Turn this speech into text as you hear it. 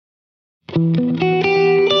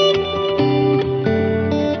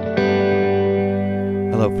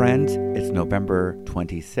friends, it's November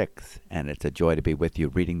 26th, and it's a joy to be with you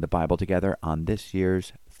reading the Bible together on this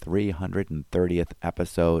year's 330th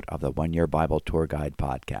episode of the One Year Bible Tour Guide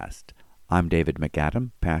podcast. I'm David MacAdam,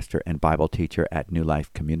 pastor and Bible teacher at New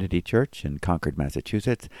Life Community Church in Concord,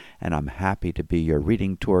 Massachusetts, and I'm happy to be your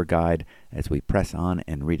reading tour guide as we press on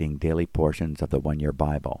in reading daily portions of the One Year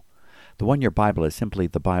Bible. The One Year Bible is simply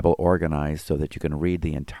the Bible organized so that you can read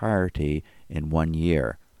the entirety in 1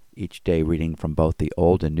 year, each day reading from both the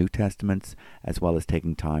Old and New Testaments, as well as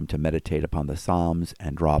taking time to meditate upon the Psalms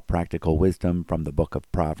and draw practical wisdom from the book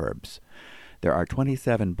of Proverbs. There are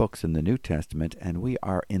 27 books in the New Testament, and we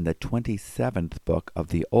are in the 27th book of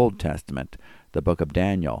the Old Testament, the book of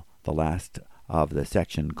Daniel, the last of the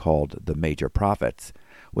section called the Major Prophets,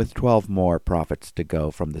 with 12 more prophets to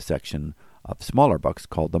go from the section of smaller books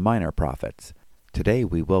called the Minor Prophets. Today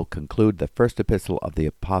we will conclude the first epistle of the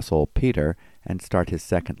Apostle Peter and start his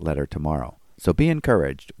second letter tomorrow. So be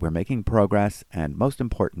encouraged. We're making progress, and most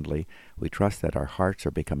importantly, we trust that our hearts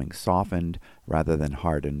are becoming softened rather than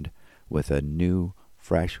hardened with a new,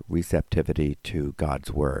 fresh receptivity to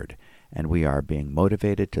God's Word. And we are being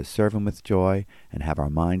motivated to serve Him with joy and have our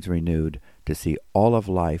minds renewed to see all of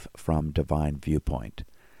life from divine viewpoint.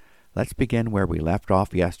 Let's begin where we left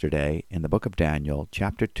off yesterday in the book of Daniel,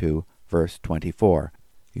 chapter 2, verse 24.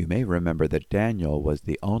 You may remember that Daniel was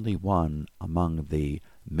the only one among the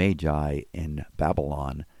Magi in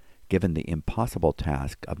Babylon given the impossible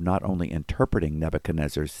task of not only interpreting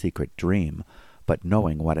Nebuchadnezzar's secret dream, but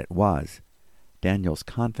knowing what it was. Daniel's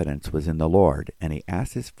confidence was in the Lord, and he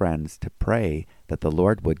asked his friends to pray that the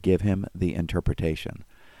Lord would give him the interpretation.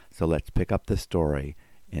 So let's pick up the story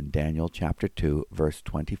in Daniel chapter 2, verse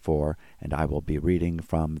 24, and I will be reading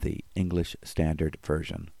from the English Standard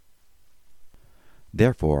Version.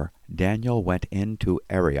 Therefore Daniel went in to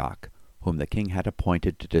Arioch, whom the king had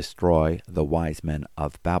appointed to destroy the wise men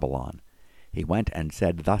of Babylon. He went and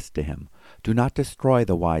said thus to him, Do not destroy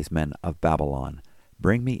the wise men of Babylon.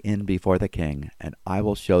 Bring me in before the king, and I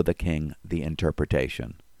will show the king the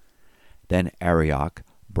interpretation. Then Arioch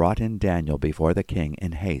brought in Daniel before the king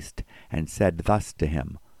in haste, and said thus to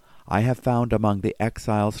him, I have found among the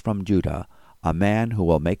exiles from Judah a man who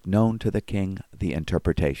will make known to the king the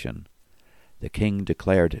interpretation. The king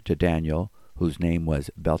declared to Daniel, whose name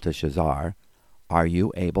was Belteshazzar, Are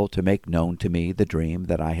you able to make known to me the dream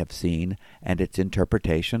that I have seen and its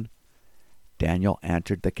interpretation? Daniel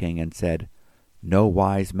answered the king and said, No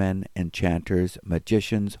wise men, enchanters,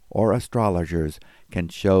 magicians, or astrologers can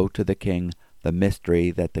show to the king the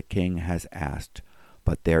mystery that the king has asked.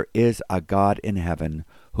 But there is a God in heaven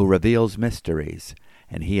who reveals mysteries,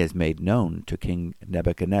 and he has made known to King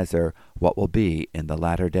Nebuchadnezzar what will be in the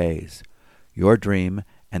latter days. Your dream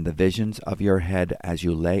and the visions of your head as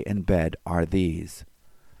you lay in bed are these.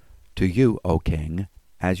 To you, O king,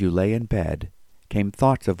 as you lay in bed, came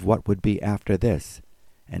thoughts of what would be after this,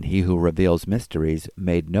 and he who reveals mysteries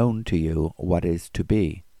made known to you what is to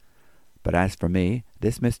be. But as for me,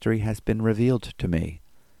 this mystery has been revealed to me,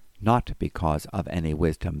 not because of any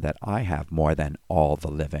wisdom that I have more than all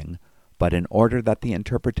the living, but in order that the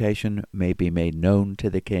interpretation may be made known to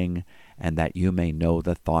the king, and that you may know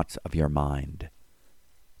the thoughts of your mind.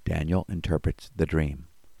 Daniel interprets the dream.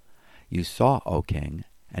 You saw, O king,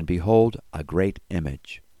 and behold, a great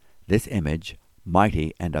image. This image,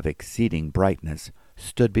 mighty and of exceeding brightness,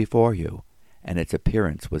 stood before you, and its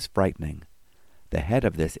appearance was frightening. The head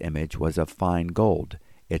of this image was of fine gold,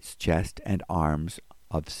 its chest and arms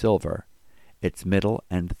of silver, its middle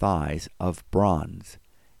and thighs of bronze,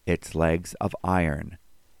 its legs of iron,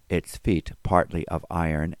 its feet partly of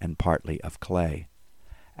iron and partly of clay.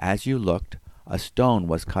 As you looked, a stone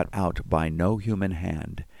was cut out by no human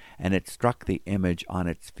hand, and it struck the image on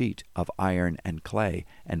its feet of iron and clay,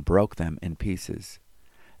 and broke them in pieces.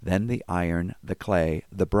 Then the iron, the clay,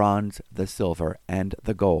 the bronze, the silver, and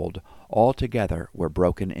the gold, all together were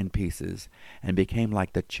broken in pieces, and became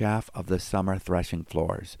like the chaff of the summer threshing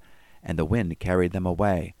floors, and the wind carried them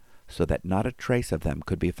away, so that not a trace of them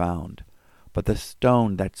could be found. But the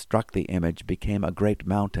stone that struck the image became a great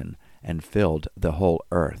mountain, and filled the whole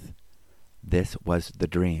earth. This was the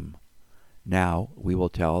dream. Now we will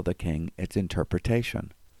tell the king its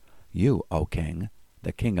interpretation. You, O king,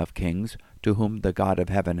 the King of kings, to whom the God of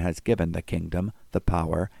heaven has given the kingdom, the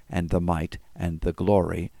power, and the might, and the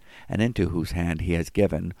glory, and into whose hand he has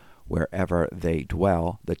given, wherever they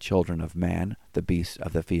dwell, the children of man, the beasts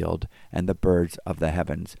of the field, and the birds of the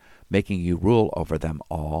heavens, making you rule over them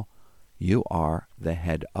all. You are the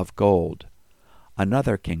head of gold.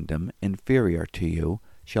 Another kingdom, inferior to you,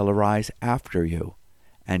 shall arise after you,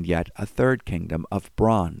 and yet a third kingdom of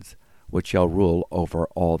bronze, which shall rule over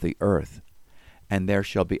all the earth. And there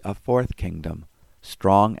shall be a fourth kingdom,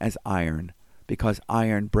 strong as iron, because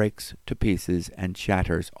iron breaks to pieces and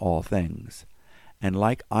shatters all things. And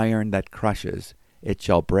like iron that crushes, it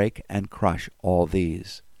shall break and crush all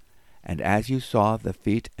these. And as you saw the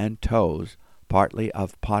feet and toes, partly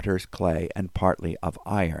of potter's clay and partly of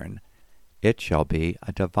iron, it shall be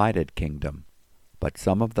a divided kingdom. But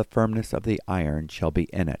some of the firmness of the iron shall be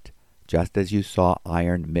in it, just as you saw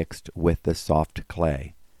iron mixed with the soft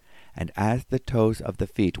clay. And as the toes of the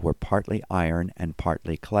feet were partly iron and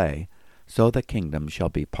partly clay, so the kingdom shall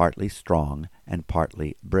be partly strong and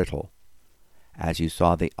partly brittle. As you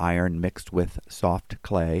saw the iron mixed with soft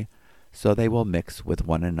clay, so they will mix with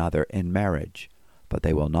one another in marriage, but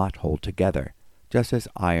they will not hold together, just as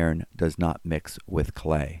iron does not mix with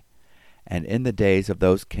clay. And in the days of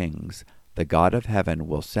those kings, the God of heaven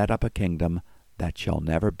will set up a kingdom that shall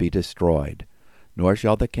never be destroyed, nor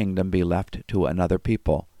shall the kingdom be left to another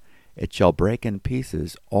people. It shall break in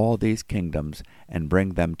pieces all these kingdoms, and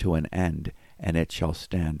bring them to an end, and it shall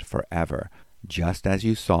stand forever. Just as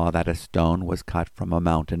you saw that a stone was cut from a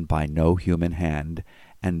mountain by no human hand,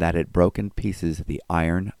 and that it broke in pieces the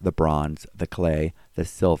iron, the bronze, the clay, the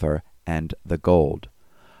silver, and the gold.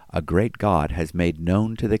 A great God has made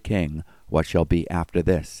known to the king what shall be after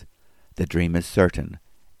this. The dream is certain,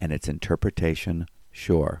 and its interpretation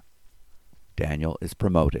sure. Daniel is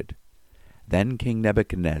promoted. Then King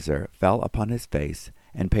Nebuchadnezzar fell upon his face,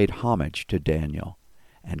 and paid homage to Daniel,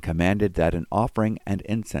 and commanded that an offering and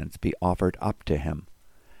incense be offered up to him.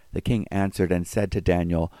 The king answered and said to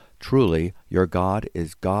Daniel, Truly your God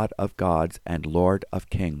is God of gods and Lord of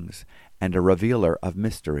kings, and a revealer of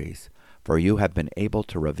mysteries, for you have been able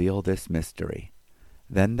to reveal this mystery.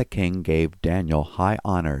 Then the king gave Daniel high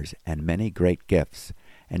honors and many great gifts,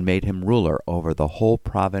 and made him ruler over the whole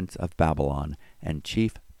province of Babylon, and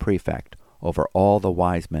chief prefect over all the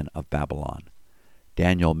wise men of Babylon.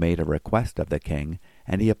 Daniel made a request of the king,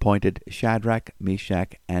 and he appointed Shadrach,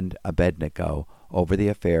 Meshach, and Abednego over the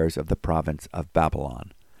affairs of the province of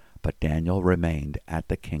Babylon. But Daniel remained at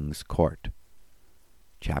the king's court.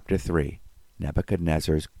 Chapter 3.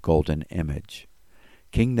 Nebuchadnezzar's golden image.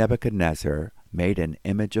 King Nebuchadnezzar made an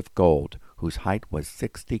image of gold, whose height was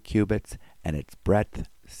 60 cubits, and its breadth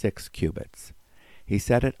 6 cubits. He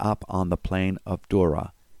set it up on the plain of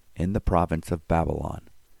Dura, in the province of Babylon.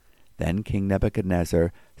 Then King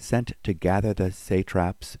Nebuchadnezzar sent to gather the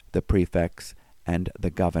satraps, the prefects, and the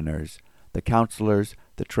governors, the counselors,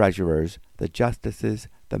 the treasurers, the justices,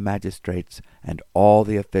 the magistrates, and all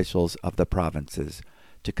the officials of the provinces,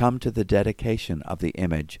 to come to the dedication of the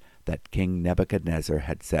image that King Nebuchadnezzar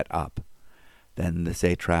had set up. Then the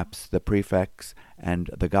satraps, the prefects, and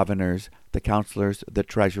the governors, the counselors, the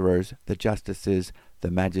treasurers, the justices,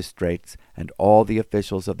 the magistrates, and all the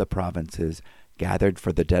officials of the provinces gathered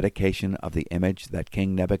for the dedication of the image that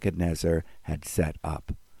King Nebuchadnezzar had set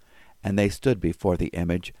up. And they stood before the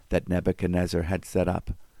image that Nebuchadnezzar had set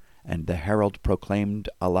up. And the herald proclaimed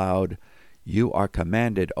aloud, You are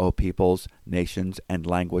commanded, O peoples, nations, and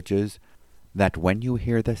languages, that when you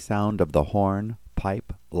hear the sound of the horn,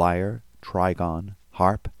 pipe, lyre, trigon,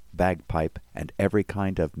 harp, bagpipe, and every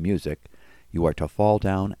kind of music, you are to fall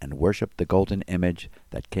down and worship the golden image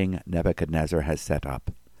that King Nebuchadnezzar has set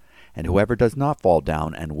up. And whoever does not fall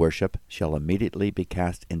down and worship shall immediately be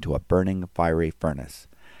cast into a burning fiery furnace.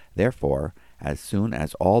 Therefore, as soon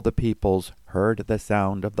as all the peoples heard the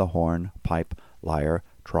sound of the horn, pipe, lyre,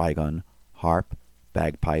 trigon, harp,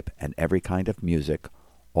 bagpipe, and every kind of music,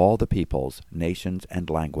 all the peoples, nations, and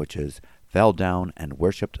languages fell down and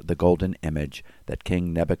worshipped the golden image that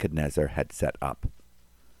King Nebuchadnezzar had set up.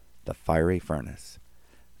 The fiery furnace.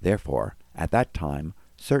 Therefore, at that time,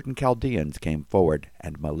 certain Chaldeans came forward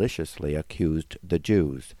and maliciously accused the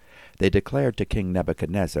Jews. They declared to King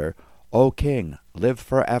Nebuchadnezzar, O king, live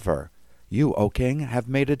forever. You, O king, have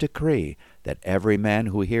made a decree that every man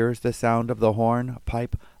who hears the sound of the horn,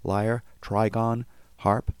 pipe, lyre, trigon,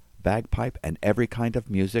 harp, bagpipe, and every kind of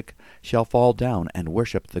music shall fall down and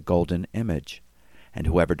worship the golden image. And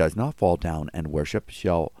whoever does not fall down and worship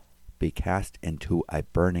shall be cast into a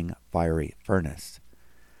burning fiery furnace.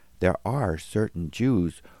 There are certain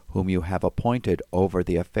Jews whom you have appointed over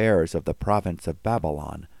the affairs of the province of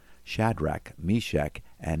Babylon, Shadrach, Meshach,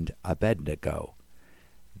 and Abednego.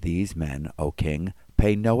 These men, O king,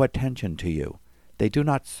 pay no attention to you. They do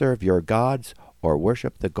not serve your gods or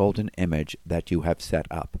worship the golden image that you have set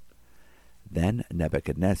up. Then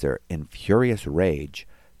Nebuchadnezzar, in furious rage,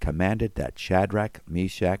 commanded that Shadrach,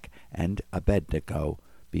 Meshach, and Abednego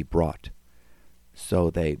be brought. So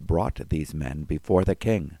they brought these men before the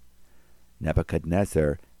king.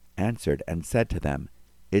 Nebuchadnezzar answered and said to them,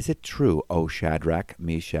 Is it true, O Shadrach,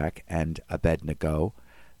 Meshach, and Abednego,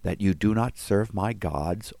 that you do not serve my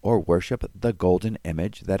gods, or worship the golden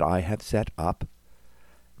image that I have set up?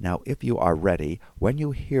 Now if you are ready, when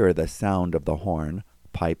you hear the sound of the horn,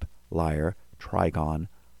 pipe, lyre, trigon,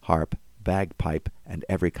 harp, bagpipe, and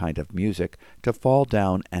every kind of music, to fall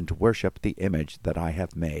down and worship the image that I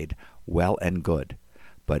have made, well and good.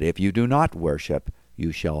 But if you do not worship,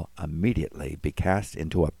 you shall immediately be cast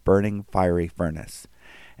into a burning fiery furnace.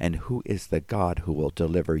 And who is the God who will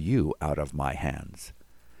deliver you out of my hands?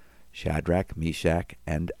 Shadrach, Meshach,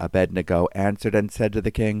 and Abednego answered and said to the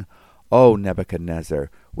king, O Nebuchadnezzar,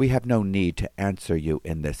 we have no need to answer you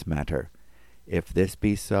in this matter. If this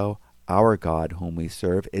be so, our God whom we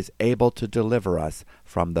serve is able to deliver us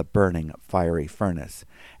from the burning fiery furnace,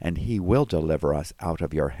 and he will deliver us out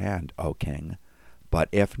of your hand, O king. But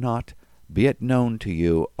if not, be it known to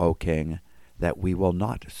you, O king, that we will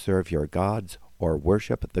not serve your gods or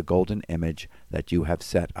worship the golden image that you have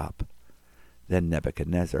set up. Then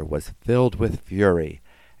Nebuchadnezzar was filled with fury,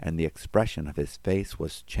 and the expression of his face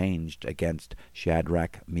was changed against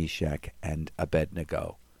Shadrach, Meshach, and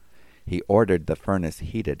Abednego. He ordered the furnace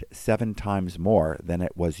heated 7 times more than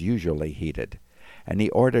it was usually heated, and he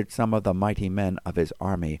ordered some of the mighty men of his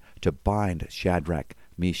army to bind Shadrach,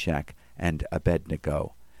 Meshach, and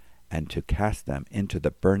Abednego, and to cast them into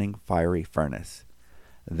the burning fiery furnace.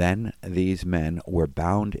 Then these men were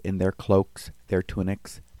bound in their cloaks, their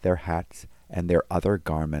tunics, their hats, and their other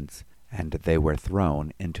garments, and they were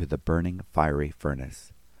thrown into the burning fiery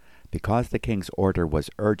furnace. Because the king's order was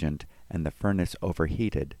urgent and the furnace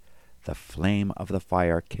overheated, the flame of the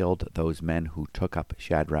fire killed those men who took up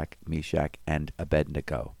Shadrach, Meshach, and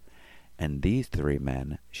Abednego. And these 3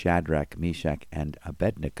 men, Shadrach, Meshach, and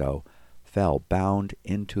Abednego, fell bound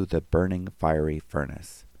into the burning fiery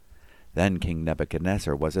furnace. Then King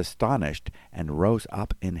Nebuchadnezzar was astonished, and rose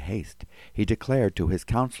up in haste. He declared to his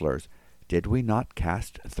counselors, Did we not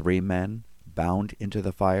cast 3 men bound into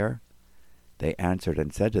the fire? They answered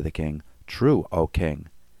and said to the king, True, O king.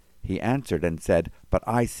 He answered and said, But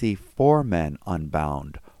I see 4 men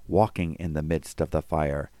unbound, walking in the midst of the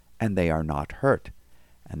fire, and they are not hurt.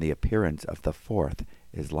 And the appearance of the 4th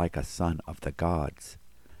is like a son of the gods.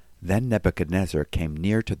 Then Nebuchadnezzar came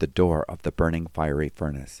near to the door of the burning fiery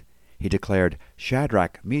furnace. He declared,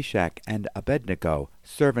 Shadrach, Meshach, and Abednego,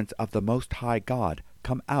 servants of the Most High God,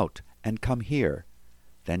 come out and come here.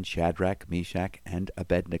 Then Shadrach, Meshach, and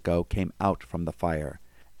Abednego came out from the fire.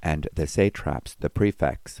 And the satraps, the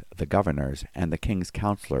prefects, the governors, and the king's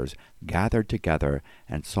counselors gathered together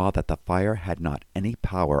and saw that the fire had not any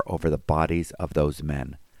power over the bodies of those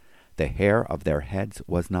men. The hair of their heads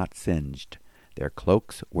was not singed, their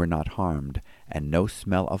cloaks were not harmed, and no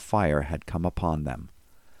smell of fire had come upon them.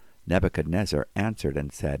 Nebuchadnezzar answered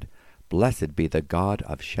and said, Blessed be the God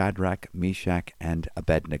of Shadrach, Meshach, and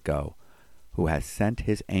Abednego, who has sent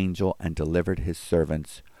his angel and delivered his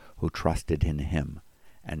servants who trusted in him,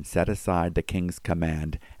 and set aside the king's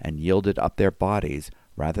command, and yielded up their bodies,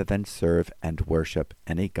 rather than serve and worship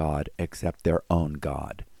any god except their own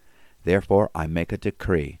God. Therefore I make a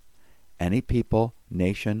decree. Any people,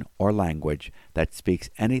 nation, or language that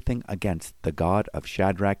speaks anything against the God of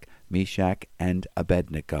Shadrach, Meshach, and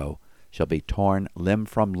Abednego shall be torn limb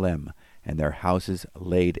from limb, and their houses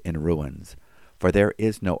laid in ruins. For there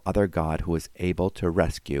is no other God who is able to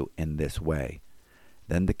rescue in this way.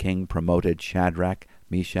 Then the king promoted Shadrach,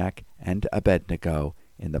 Meshach, and Abednego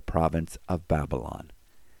in the province of Babylon.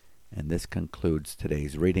 And this concludes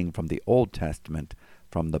today's reading from the Old Testament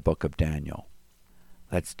from the book of Daniel.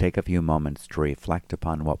 Let's take a few moments to reflect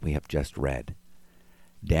upon what we have just read.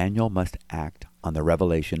 Daniel must act on the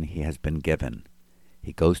revelation he has been given.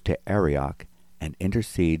 He goes to Arioch and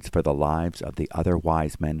intercedes for the lives of the other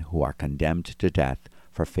wise men who are condemned to death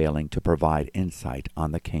for failing to provide insight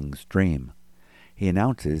on the king's dream. He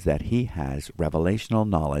announces that he has revelational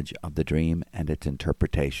knowledge of the dream and its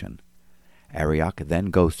interpretation. Arioch then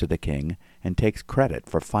goes to the king and takes credit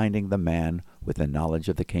for finding the man with the knowledge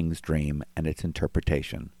of the king's dream and its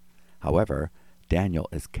interpretation. However, Daniel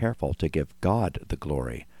is careful to give God the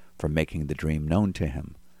glory for making the dream known to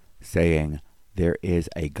him, saying, There is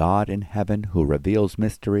a God in heaven who reveals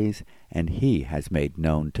mysteries, and he has made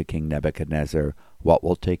known to King Nebuchadnezzar what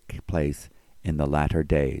will take place in the latter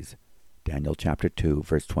days. Daniel chapter 2,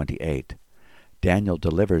 verse 28. Daniel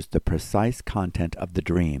delivers the precise content of the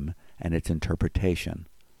dream and its interpretation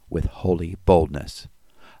with holy boldness.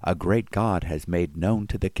 A great God has made known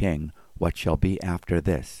to the king what shall be after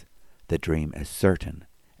this. The dream is certain,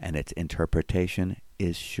 and its interpretation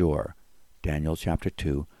is sure. Daniel chapter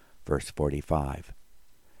 2, verse 45.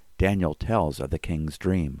 Daniel tells of the king's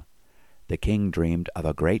dream. The king dreamed of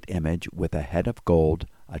a great image with a head of gold,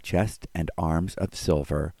 a chest and arms of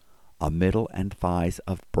silver, a middle and thighs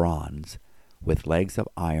of bronze, with legs of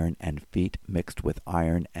iron and feet mixed with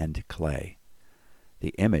iron and clay.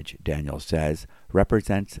 The image, Daniel says,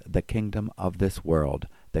 represents the kingdom of this world,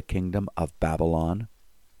 the kingdom of Babylon,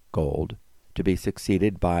 gold, to be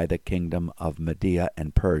succeeded by the kingdom of Media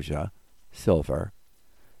and Persia, silver,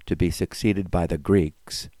 to be succeeded by the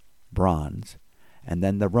Greeks, bronze, and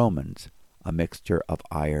then the Romans, a mixture of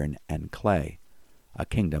iron and clay, a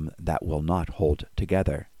kingdom that will not hold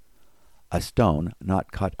together. A stone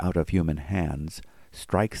not cut out of human hands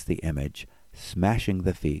strikes the image, smashing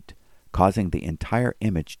the feet, causing the entire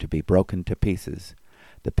image to be broken to pieces.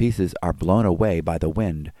 The pieces are blown away by the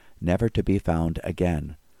wind, never to be found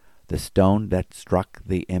again. The stone that struck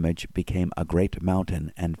the image became a great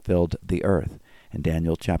mountain and filled the earth, in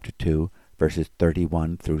Daniel chapter 2, verses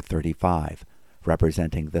 31 through 35,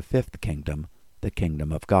 representing the fifth kingdom, the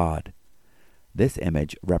kingdom of God. This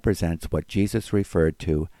image represents what Jesus referred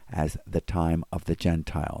to as the time of the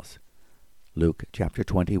Gentiles. Luke chapter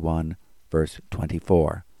 21, verse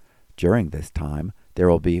 24. During this time, there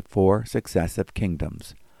will be 4 successive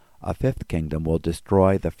kingdoms. A fifth kingdom will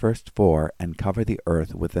destroy the first 4 and cover the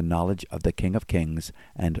earth with the knowledge of the King of Kings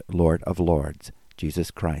and Lord of Lords, Jesus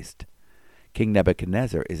Christ. King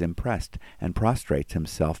Nebuchadnezzar is impressed and prostrates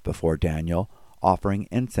himself before Daniel, offering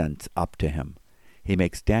incense up to him. He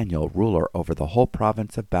makes Daniel ruler over the whole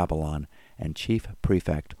province of Babylon and chief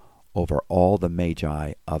prefect over all the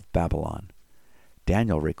magi of Babylon.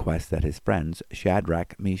 Daniel requests that his friends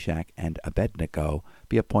Shadrach, Meshach, and Abednego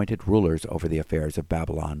be appointed rulers over the affairs of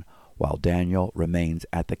Babylon, while Daniel remains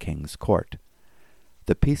at the king's court.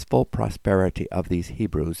 The peaceful prosperity of these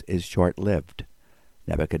Hebrews is short-lived.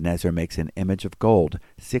 Nebuchadnezzar makes an image of gold,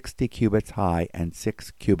 60 cubits high and 6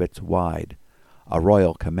 cubits wide. A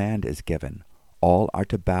royal command is given. All are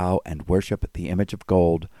to bow and worship the image of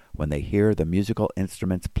gold when they hear the musical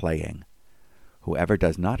instruments playing. Whoever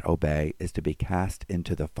does not obey is to be cast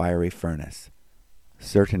into the fiery furnace.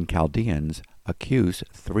 Certain Chaldeans accuse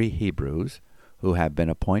 3 Hebrews, who have been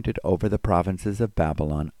appointed over the provinces of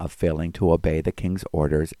Babylon, of failing to obey the king's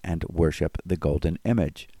orders and worship the golden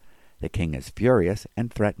image. The king is furious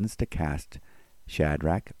and threatens to cast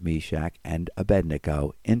Shadrach, Meshach, and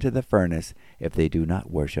Abednego into the furnace if they do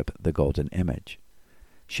not worship the golden image.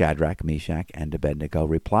 Shadrach, Meshach, and Abednego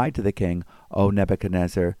replied to the king, "O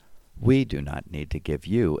Nebuchadnezzar, we do not need to give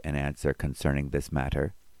you an answer concerning this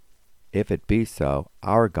matter. If it be so,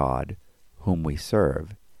 our God, whom we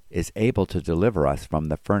serve, is able to deliver us from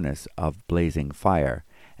the furnace of blazing fire,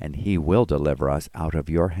 and he will deliver us out of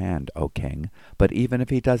your hand, O king. But even if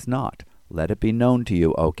he does not, let it be known to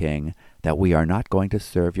you, O king, that we are not going to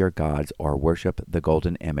serve your gods or worship the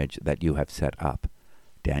golden image that you have set up."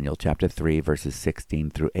 Daniel chapter 3, verses 16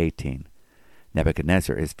 through 18.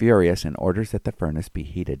 Nebuchadnezzar is furious and orders that the furnace be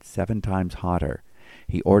heated 7 times hotter.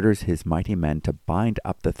 He orders his mighty men to bind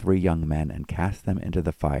up the 3 young men and cast them into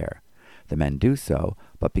the fire. The men do so,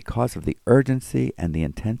 but because of the urgency and the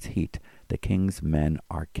intense heat, the king's men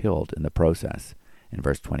are killed in the process. In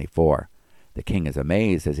verse 24, the king is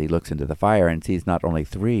amazed as he looks into the fire and sees not only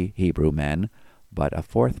 3 Hebrew men, but a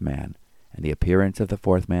 4th man, and the appearance of the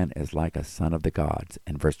 4th man is like a son of the gods.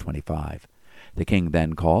 In verse 25, the king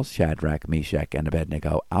then calls Shadrach, Meshach, and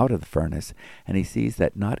Abednego out of the furnace, and he sees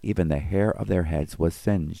that not even the hair of their heads was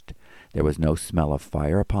singed. There was no smell of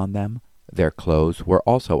fire upon them. Their clothes were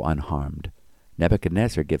also unharmed.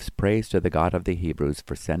 Nebuchadnezzar gives praise to the God of the Hebrews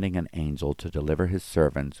for sending an angel to deliver his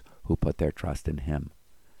servants who put their trust in him.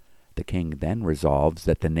 The king then resolves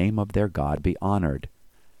that the name of their God be honored.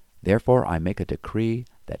 "Therefore I make a decree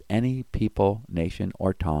that any people, nation,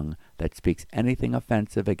 or tongue that speaks anything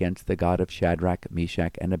offensive against the God of Shadrach,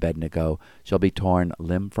 Meshach, and Abednego shall be torn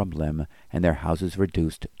limb from limb, and their houses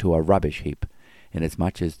reduced to a rubbish heap,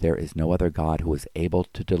 inasmuch as there is no other God who is able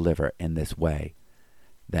to deliver in this way."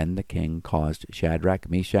 Then the king caused Shadrach,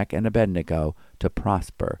 Meshach, and Abednego to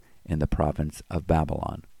prosper in the province of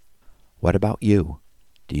Babylon. What about you?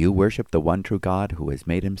 Do you worship the one true God who has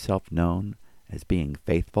made himself known as being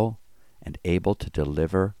faithful and able to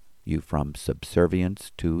deliver you from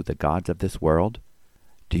subservience to the gods of this world?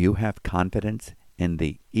 Do you have confidence in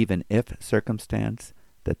the even if circumstance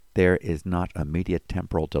that there is not immediate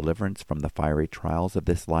temporal deliverance from the fiery trials of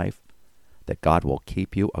this life, that God will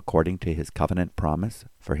keep you according to his covenant promise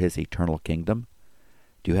for his eternal kingdom?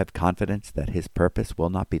 Do you have confidence that his purpose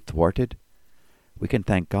will not be thwarted? We can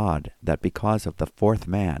thank God that because of the 4th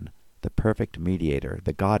man, the perfect mediator,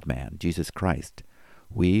 the God-man, Jesus Christ,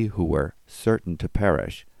 we who were certain to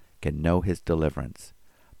perish can know his deliverance.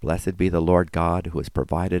 Blessed be the Lord God who has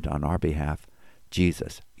provided on our behalf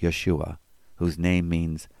Jesus, Yeshua, whose name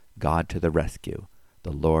means God to the rescue.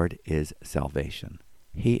 The Lord is salvation.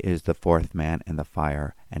 He is the fourth man in the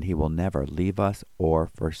fire, and he will never leave us or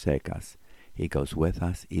forsake us. He goes with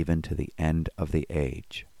us even to the end of the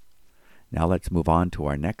age. Now let's move on to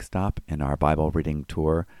our next stop in our Bible reading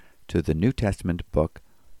tour to the New Testament book,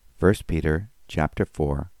 1 Peter chapter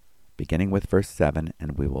 4, beginning with verse 7,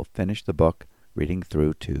 and we will finish the book reading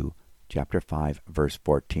through to chapter 5, verse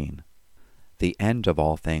 14. The end of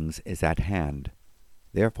all things is at hand.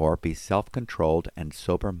 Therefore be self-controlled and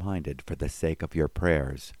sober-minded for the sake of your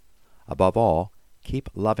prayers. Above all, keep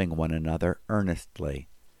loving one another earnestly,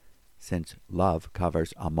 since love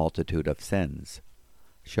covers a multitude of sins.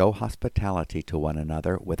 Show hospitality to one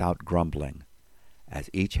another without grumbling. As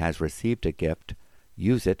each has received a gift,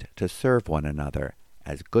 use it to serve one another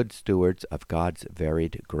as good stewards of God's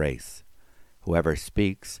varied grace. Whoever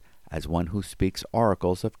speaks, as one who speaks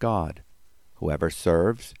oracles of God. Whoever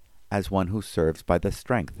serves, as one who serves by the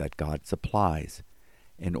strength that God supplies,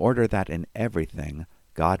 in order that in everything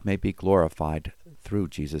God may be glorified through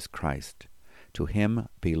Jesus Christ. To him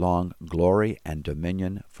belong glory and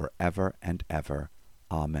dominion forever and ever.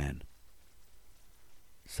 Amen.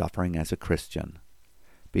 Suffering as a Christian.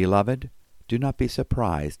 Beloved, do not be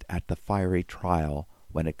surprised at the fiery trial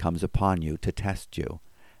when it comes upon you to test you,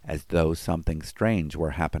 as though something strange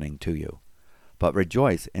were happening to you. But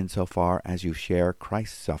rejoice insofar as you share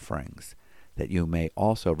Christ's sufferings, that you may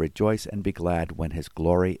also rejoice and be glad when his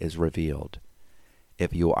glory is revealed.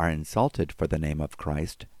 If you are insulted for the name of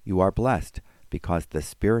Christ, you are blessed, because the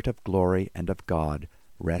Spirit of glory and of God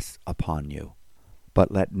rests upon you. But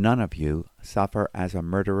let none of you suffer as a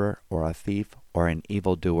murderer or a thief or an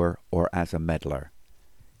evildoer or as a meddler.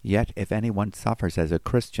 Yet if anyone suffers as a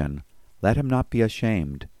Christian, let him not be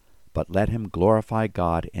ashamed, but let him glorify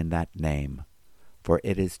God in that name. For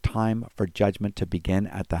it is time for judgment to begin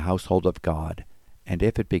at the household of God, and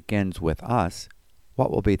if it begins with us,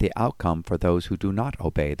 what will be the outcome for those who do not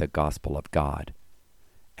obey the gospel of God?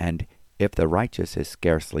 And if the righteous is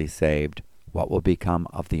scarcely saved, what will become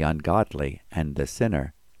of the ungodly and the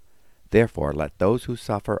sinner? Therefore let those who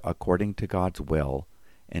suffer according to God's will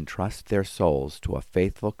entrust their souls to a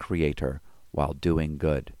faithful Creator while doing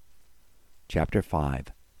good. Chapter 5.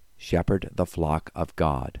 Shepherd the flock of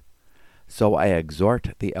God. So I exhort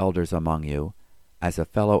the elders among you, as a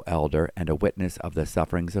fellow elder and a witness of the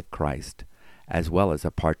sufferings of Christ, as well as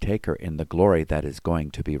a partaker in the glory that is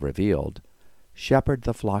going to be revealed, shepherd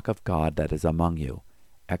the flock of God that is among you,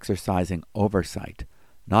 exercising oversight,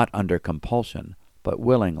 not under compulsion, but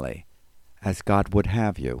willingly, as God would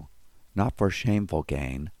have you, not for shameful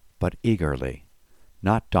gain, but eagerly,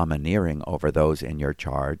 not domineering over those in your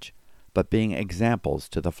charge, but being examples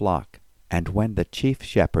to the flock. And when the chief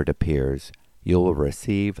shepherd appears, you will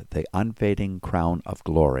receive the unfading crown of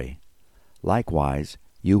glory. Likewise,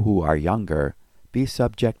 you who are younger, be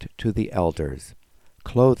subject to the elders.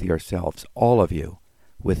 Clothe yourselves, all of you,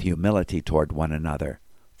 with humility toward one another,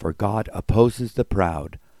 for God opposes the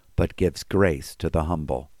proud, but gives grace to the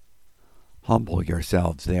humble. Humble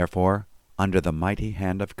yourselves, therefore, under the mighty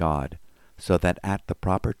hand of God, so that at the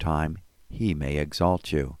proper time he may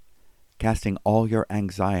exalt you, casting all your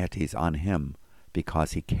anxieties on him,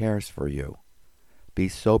 because he cares for you. Be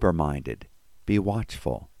sober-minded, be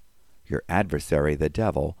watchful. Your adversary, the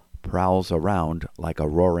devil, prowls around like a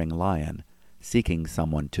roaring lion, seeking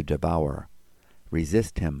someone to devour.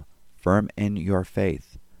 Resist him, firm in your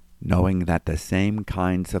faith, knowing that the same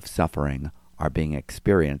kinds of suffering are being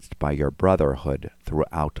experienced by your brotherhood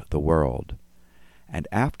throughout the world. And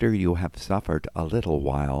after you have suffered a little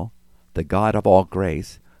while, the God of all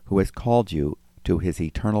grace, who has called you to his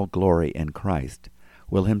eternal glory in Christ,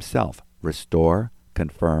 will himself restore,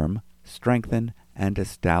 confirm, strengthen, and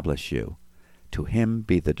establish you. To him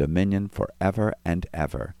be the dominion forever and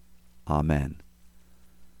ever. Amen.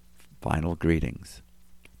 Final greetings.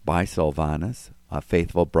 By Silvanus, a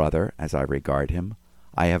faithful brother as I regard him,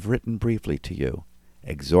 I have written briefly to you,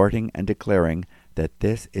 exhorting and declaring that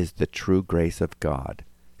this is the true grace of God.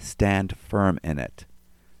 Stand firm in it.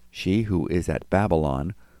 She who is at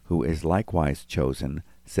Babylon, who is likewise chosen,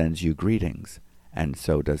 sends you greetings, and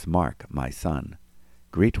so does Mark, my son.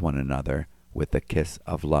 Greet one another with the kiss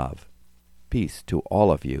of love. Peace to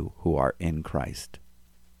all of you who are in Christ.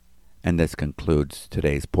 And this concludes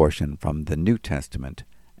today's portion from the New Testament,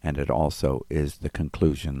 and it also is the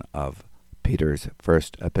conclusion of Peter's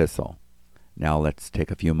first epistle. Now let's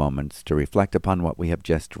take a few moments to reflect upon what we have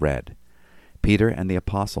just read. Peter and the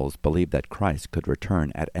apostles believed that Christ could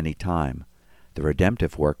return at any time. The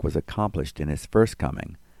redemptive work was accomplished in his first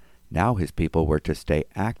coming. Now his people were to stay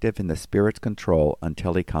active in the Spirit's control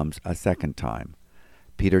until he comes a second time.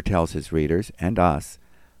 Peter tells his readers and us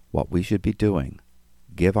what we should be doing.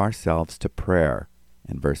 Give ourselves to prayer,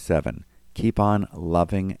 in verse 7. Keep on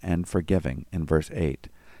loving and forgiving, in verse 8.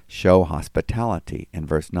 Show hospitality, in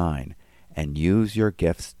verse 9. And use your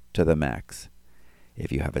gifts to the max.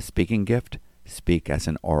 If you have a speaking gift, speak as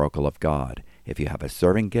an oracle of God. If you have a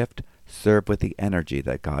serving gift, serve with the energy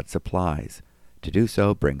that God supplies. To do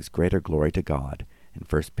so brings greater glory to God, in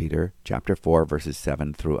 1 Peter chapter 4, verses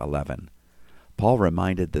 7 through 11. Paul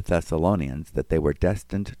reminded the Thessalonians that they were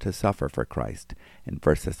destined to suffer for Christ, in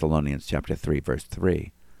 1 Thessalonians chapter 3, verse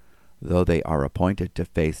 3. Though they are appointed to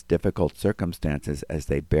face difficult circumstances as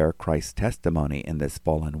they bear Christ's testimony in this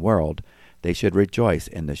fallen world, they should rejoice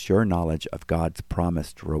in the sure knowledge of God's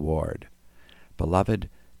promised reward. Beloved,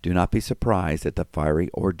 do not be surprised at the fiery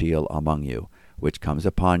ordeal among you, which comes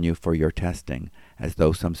upon you for your testing, as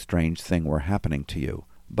though some strange thing were happening to you.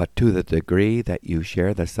 But to the degree that you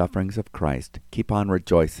share the sufferings of Christ, keep on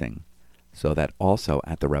rejoicing, so that also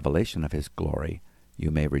at the revelation of his glory you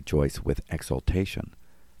may rejoice with exultation.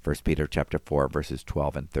 1 Peter chapter 4, verses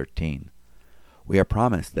 12 and 13. We are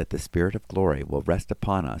promised that the Spirit of glory will rest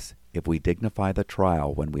upon us if we dignify the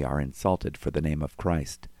trial when we are insulted for the name of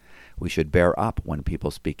Christ. We should bear up when people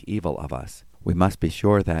speak evil of us. We must be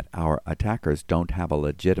sure that our attackers don't have a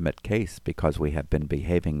legitimate case because we have been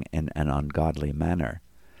behaving in an ungodly manner.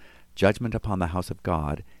 Judgment upon the house of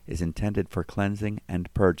God is intended for cleansing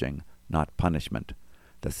and purging, not punishment.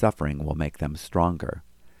 The suffering will make them stronger.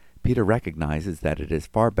 Peter recognizes that it is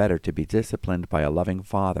far better to be disciplined by a loving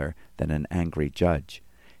father than an angry judge.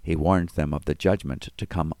 He warns them of the judgment to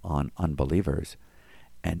come on unbelievers.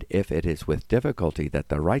 And if it is with difficulty that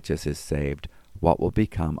the righteous is saved, what will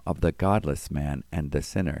become of the godless man and the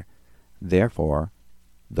sinner? Therefore,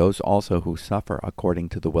 those also who suffer according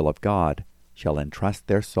to the will of God shall entrust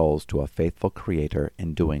their souls to a faithful Creator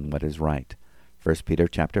in doing what is right. 1 Peter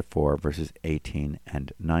chapter 4, verses 18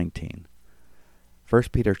 and 19. 1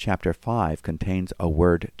 Peter chapter 5 contains a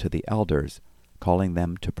word to the elders, calling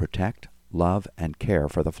them to protect, love, and care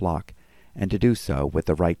for the flock, and to do so with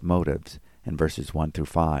the right motives, in verses 1 through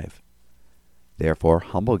 5. Therefore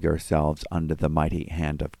humble yourselves under the mighty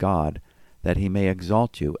hand of God, that he may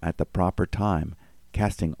exalt you at the proper time,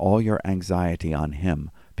 casting all your anxiety on him,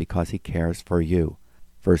 because he cares for you.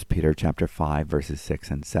 1 Peter chapter 5, verses 6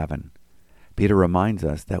 and 7. Peter reminds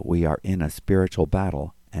us that we are in a spiritual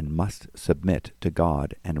battle, and must submit to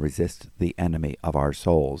God and resist the enemy of our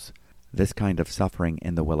souls. This kind of suffering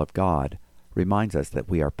in the will of God reminds us that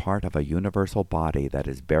we are part of a universal body that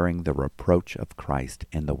is bearing the reproach of Christ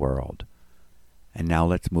in the world. And now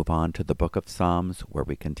let's move on to the book of Psalms, where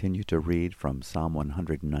we continue to read from Psalm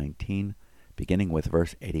 119, beginning with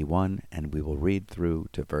verse 81, and we will read through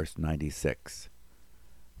to verse 96.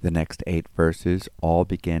 The next 8 verses all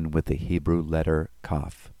begin with the Hebrew letter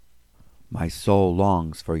Kaf. My soul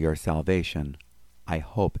longs for your salvation. I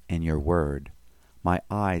hope in your word. My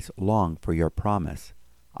eyes long for your promise.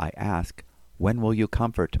 I ask, when will you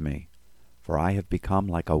comfort me? For I have become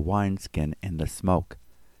like a wineskin in the smoke.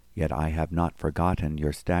 Yet I have not forgotten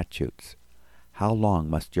your statutes. How long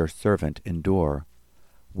must your servant endure?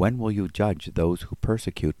 When will you judge those who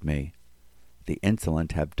persecute me? The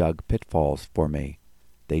insolent have dug pitfalls for me.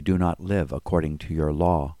 They do not live according to your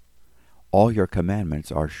law. All your commandments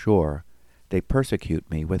are sure. They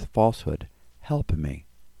persecute me with falsehood. Help me.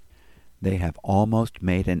 They have almost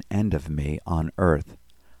made an end of me on earth,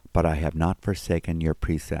 but I have not forsaken your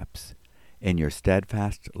precepts. In your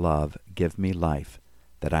steadfast love give me life,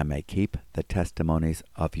 that I may keep the testimonies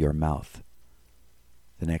of your mouth.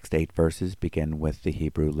 The next 8 verses begin with the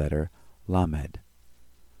Hebrew letter Lamed.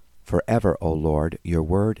 Forever, O Lord, your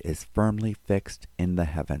word is firmly fixed in the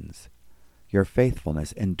heavens. Your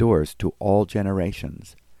faithfulness endures to all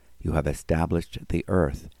generations. You have established the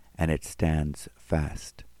earth, and it stands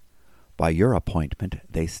fast. By your appointment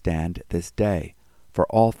they stand this day, for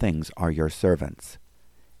all things are your servants.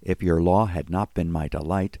 If your law had not been my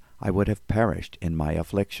delight, I would have perished in my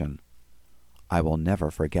affliction. I will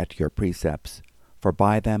never forget your precepts, for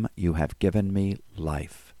by them you have given me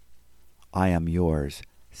life. I am yours.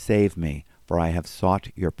 Save me, for I have sought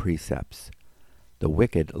your precepts. The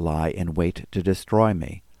wicked lie in wait to destroy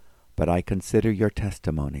me, but I consider your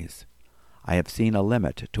testimonies. I have seen a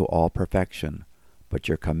limit to all perfection, but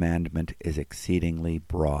your commandment is exceedingly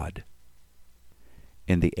broad.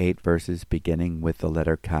 In the 8 verses beginning with the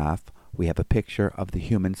letter Kaf, we have a picture of the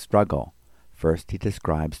human struggle. First he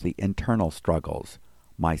describes the internal struggles.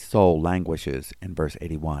 My soul languishes, in verse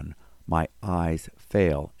 81. My eyes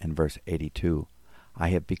fail, in verse 82. I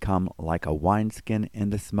have become like a wineskin in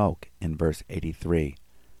the smoke, in verse 83.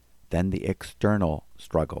 Then the external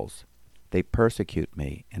struggles. They persecute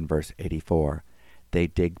me, in verse 84. They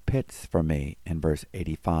dig pits for me, in verse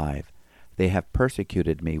 85. They have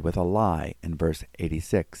persecuted me with a lie, in verse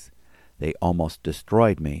 86. They almost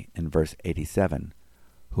destroyed me, in verse 87.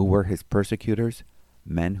 Who were his persecutors?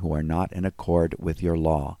 Men who are not in accord with your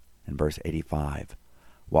law, in verse 85.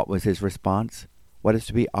 What was his response? What is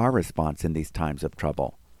to be our response in these times of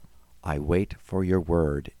trouble? I wait for your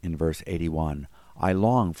word, in verse 81. I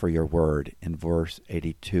long for your word, in verse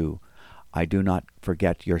 82. I do not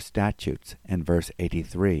forget your statutes, in verse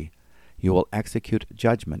 83. You will execute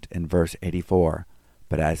judgment, in verse 84.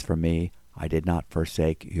 But as for me, I did not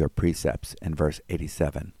forsake your precepts, in verse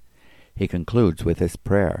 87. He concludes with this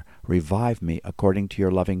prayer, Revive me according to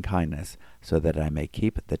your loving kindness, so that I may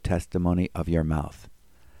keep the testimony of your mouth.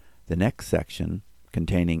 The next section,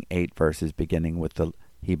 containing 8 verses beginning with the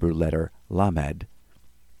Hebrew letter Lamed,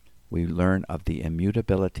 we learn of the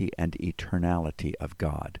immutability and eternality of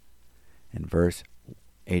God. In verse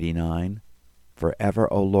 89,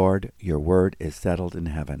 Forever, O Lord, your word is settled in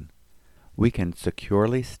heaven. We can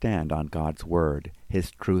securely stand on God's word.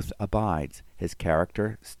 His truth abides. His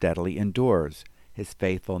character steadily endures. His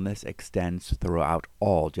faithfulness extends throughout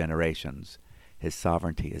all generations. His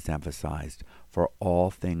sovereignty is emphasized. For all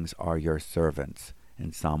things are your servants,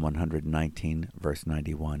 in Psalm 119, verse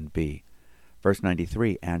 91b. Verse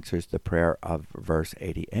 93 answers the prayer of verse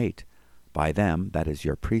 88. By them, that is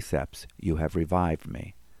your precepts, you have revived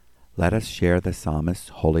me. Let us share the psalmist's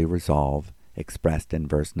holy resolve, expressed in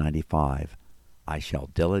verse 95. I shall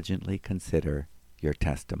diligently consider your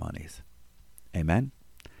testimonies. Amen?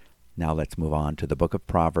 Now let's move on to the book of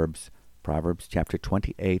Proverbs, Proverbs chapter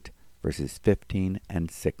 28, verses 15 and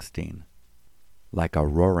 16. Like a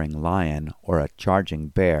roaring lion or a charging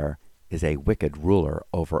bear is a wicked ruler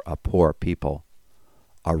over a poor people.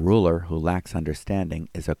 A ruler who lacks understanding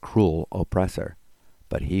is a cruel oppressor,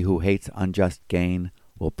 but he who hates unjust gain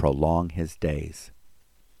will prolong his days.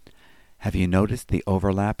 Have you noticed the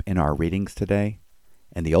overlap in our readings today?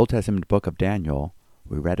 In the Old Testament book of Daniel,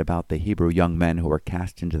 we read about the Hebrew young men who were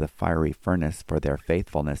cast into the fiery furnace for their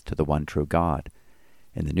faithfulness to the one true God.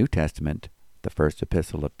 In the New Testament, the first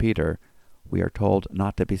epistle of Peter, we are told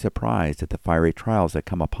not to be surprised at the fiery trials that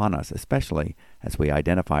come upon us, especially as we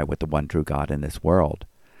identify with the one true God in this world.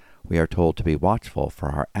 We are told to be watchful, for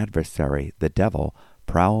our adversary, the devil,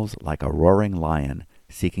 prowls like a roaring lion,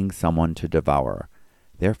 seeking someone to devour.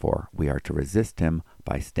 Therefore, we are to resist him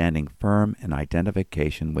by standing firm in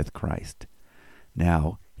identification with Christ.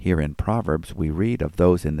 Now, here in Proverbs, we read of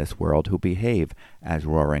those in this world who behave as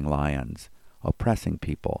roaring lions, oppressing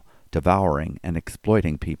people, devouring and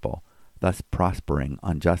exploiting people, thus prospering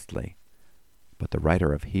unjustly. But the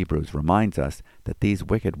writer of Hebrews reminds us that these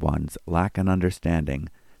wicked ones lack an understanding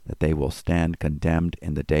that they will stand condemned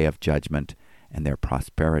in the day of judgment, and their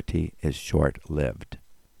prosperity is short-lived.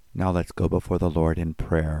 Now let's go before the Lord in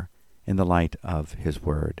prayer in the light of his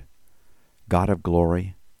word. God of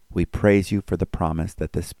glory, we praise you for the promise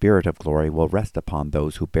that the Spirit of glory will rest upon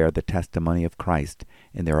those who bear the testimony of Christ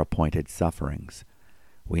in their appointed sufferings.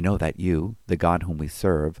 We know that you, the God whom we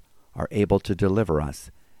serve, are able to deliver us,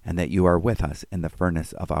 and that you are with us in the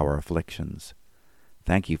furnace of our afflictions.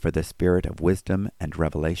 Thank you for the spirit of wisdom and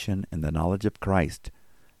revelation in the knowledge of Christ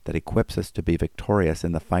that equips us to be victorious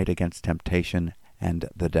in the fight against temptation and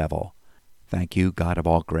the devil. Thank you, God of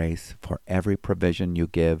all grace, for every provision you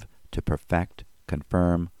give to perfect,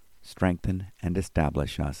 confirm, strengthen, and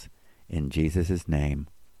establish us. In Jesus' name,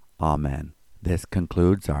 amen. This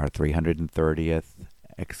concludes our 330th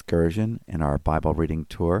excursion in our Bible reading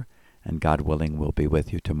tour, and God willing, we'll be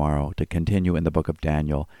with you tomorrow to continue in the book of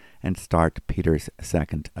Daniel and start Peter's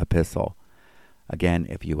second epistle. Again,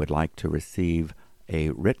 if you would like to receive a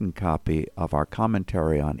written copy of our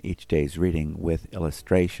commentary on each day's reading with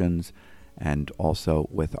illustrations and also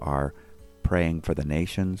with our praying for the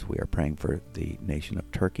nations, we are praying for the nation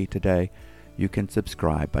of Turkey today, you can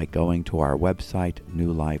subscribe by going to our website,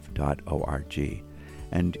 newlife.org.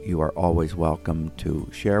 And you are always welcome to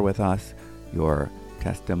share with us your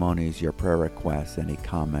testimonies, your prayer requests, any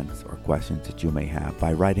comments or questions that you may have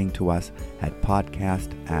by writing to us at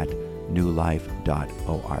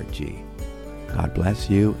podcast@newlife.org. God bless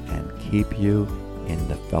you and keep you in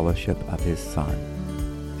the fellowship of his Son,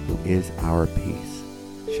 who is our peace.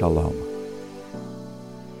 Shalom.